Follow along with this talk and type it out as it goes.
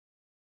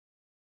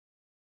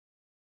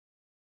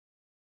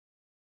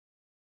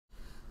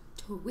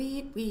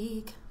Tweet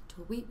Week,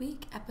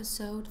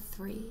 episode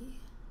 3.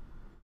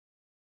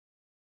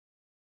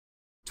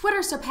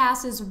 Twitter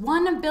surpasses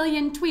 1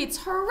 billion tweets,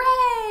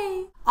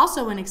 hooray!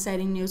 Also in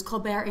exciting news,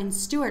 Colbert and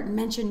Stewart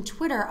mentioned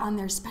Twitter on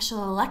their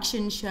special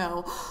election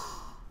show.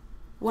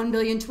 1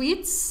 billion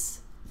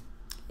tweets,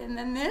 and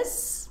then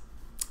this.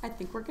 I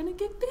think we're gonna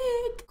get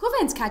big.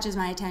 Coovents catches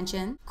my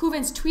attention.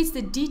 Coovents tweets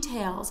the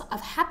details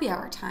of happy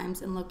hour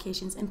times and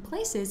locations and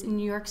places in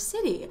New York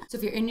City. So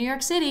if you're in New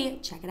York City,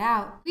 check it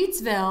out.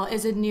 Tweetsville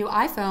is a new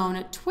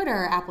iPhone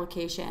Twitter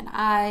application.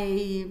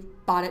 I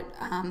bought it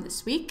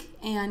this week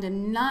and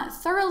am not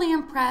thoroughly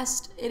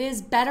impressed. It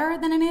is better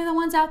than any of the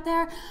ones out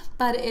there,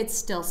 but it's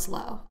still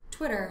slow.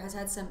 Twitter has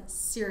had some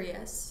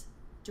serious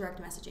direct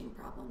messaging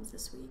problems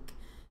this week.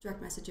 Direct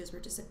messages were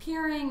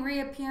disappearing,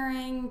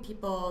 reappearing,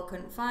 people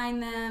couldn't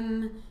find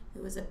them.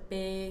 It was a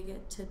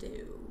big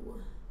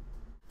to-do.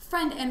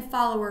 Friend and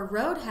follower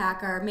Road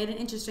Hacker made an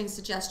interesting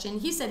suggestion.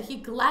 He said he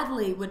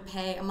gladly would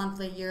pay a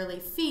monthly yearly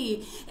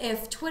fee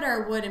if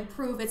Twitter would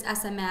improve its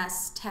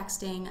SMS,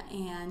 texting,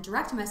 and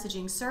direct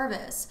messaging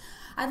service.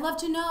 I'd love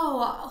to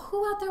know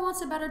who out there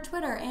wants a better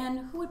Twitter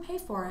and who would pay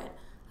for it.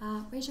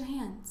 Raise your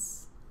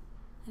hands.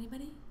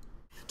 Anybody?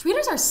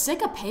 Tweeters are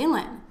sick of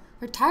Palin.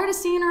 They're tired of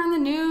seeing her on the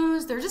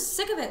news. They're just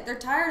sick of it. They're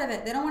tired of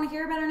it. They don't want to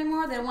hear about her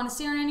anymore. They don't want to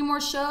see her in any more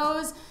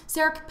shows.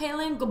 Sarah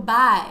Palin,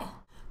 goodbye.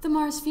 The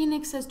Mars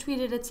Phoenix has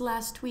tweeted its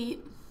last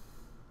tweet.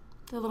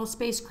 The little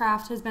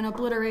spacecraft has been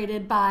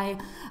obliterated by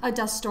a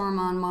dust storm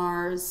on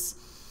Mars.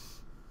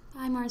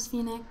 Bye, Mars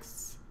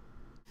Phoenix.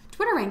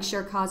 Twitter rank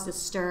sure caused a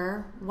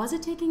stir. Was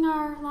it taking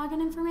our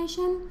login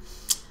information?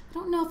 I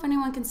don't know if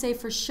anyone can say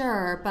for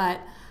sure, but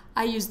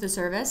I used the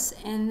service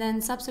and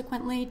then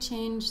subsequently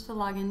changed the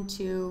login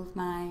to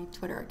my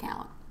Twitter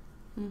account,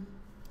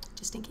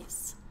 just in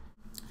case.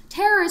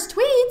 Terrorist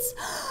tweets!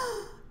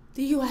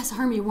 The U.S.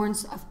 Army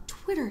warns of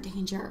Twitter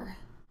danger.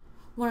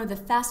 One of the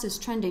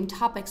fastest trending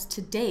topics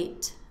to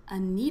date,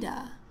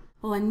 Anita.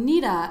 Well,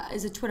 Anita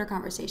is a Twitter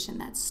conversation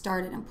that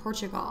started in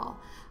Portugal,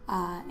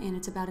 and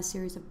it's about a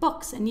series of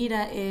books.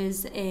 Anita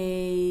is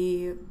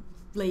a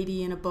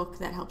lady in a book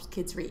that helps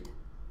kids read.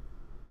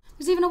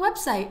 There's even a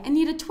website,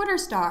 Anita Twitter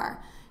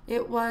Star.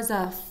 It was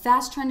a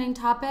fast trending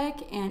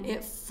topic and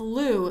it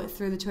flew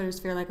through the Twitter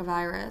sphere like a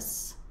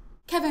virus.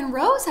 Kevin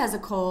Rose has a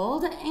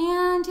cold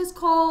and his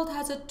cold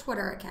has a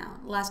Twitter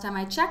account. Last time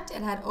I checked,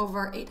 it had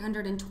over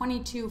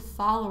 822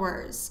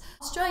 followers.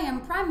 Australian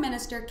Prime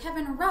Minister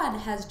Kevin Rudd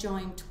has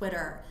joined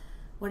Twitter.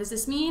 What does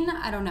this mean?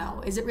 I don't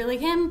know. Is it really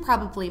him?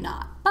 Probably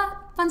not, but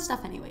fun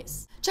stuff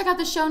anyways. Check out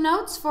the show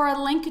notes for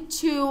a link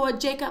to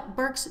Jacob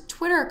Burke's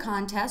Twitter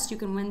contest. You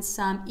can win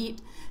some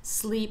Eat,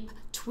 Sleep,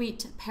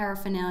 Tweet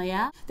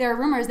paraphernalia. There are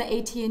rumors that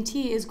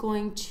AT&T is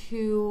going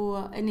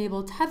to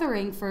enable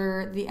tethering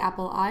for the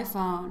Apple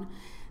iPhone.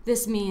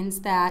 This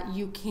means that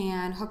you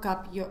can hook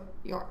up your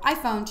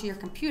iPhone to your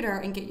computer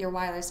and get your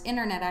wireless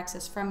internet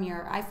access from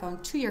your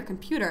iPhone to your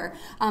computer.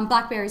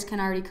 Blackberries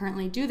can already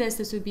currently do this.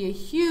 This would be a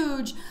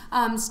huge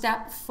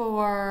step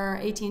for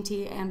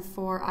AT&T and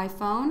for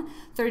iPhone.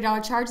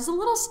 $30 charge is a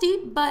little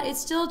steep, but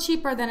it's still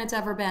cheaper than it's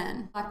ever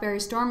been.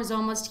 Blackberry Storm is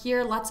almost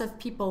here. Lots of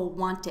people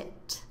want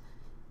it.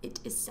 It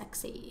is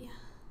sexy.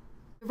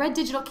 The Red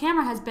digital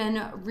camera has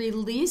been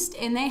released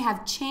and they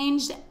have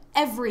changed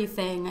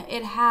everything.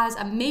 It has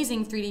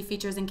amazing 3D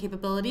features and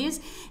capabilities,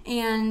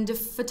 and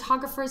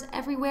photographers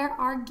everywhere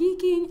are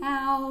geeking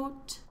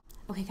out.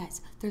 Okay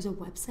guys, there's a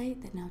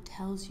website that now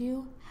tells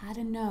you how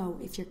to know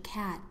if your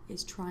cat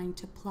is trying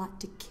to plot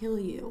to kill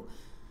you.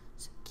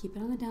 So keep it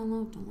on the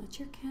download, don't let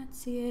your cat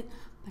see it,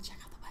 but check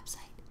out the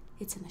website.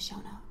 It's in the show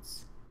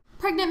notes.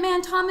 Pregnant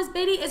man Thomas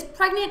Beatie is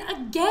pregnant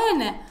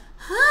again.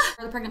 Huh?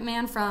 The pregnant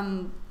man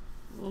from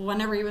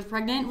whenever he was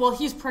pregnant, well,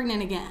 he's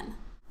pregnant again.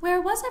 Where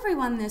was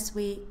everyone this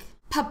week?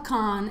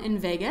 PubCon in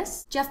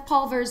Vegas, Jeff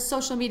Pulver's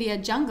social media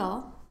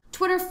jungle.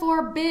 Twitter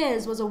for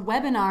Biz was a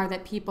webinar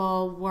that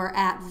people were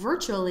at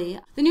virtually.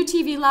 The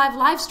NewTeeVee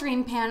live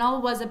stream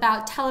panel was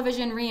about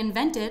television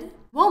reinvented.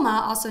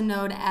 WOMMA, also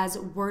known as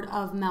Word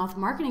of Mouth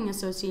Marketing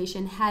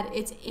Association, had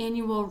its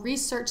annual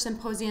Research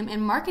Symposium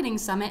and Marketing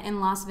Summit in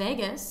Las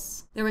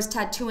Vegas. There was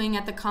tattooing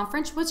at the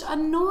conference, which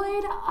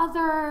annoyed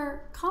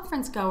other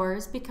conference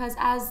goers because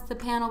as the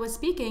panel was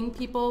speaking,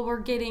 people were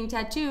getting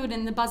tattooed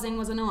and the buzzing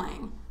was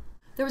annoying.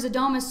 There was a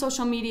Domus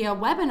social media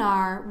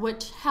webinar,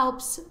 which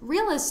helps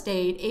real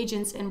estate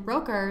agents and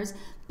brokers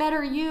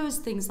better use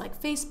things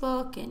like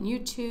Facebook and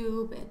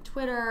YouTube and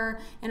Twitter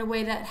in a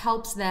way that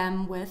helps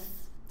them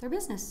with their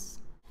business.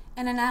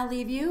 And then I'll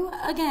leave you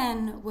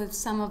again with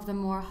some of the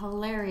more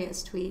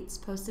hilarious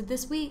tweets posted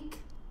this week.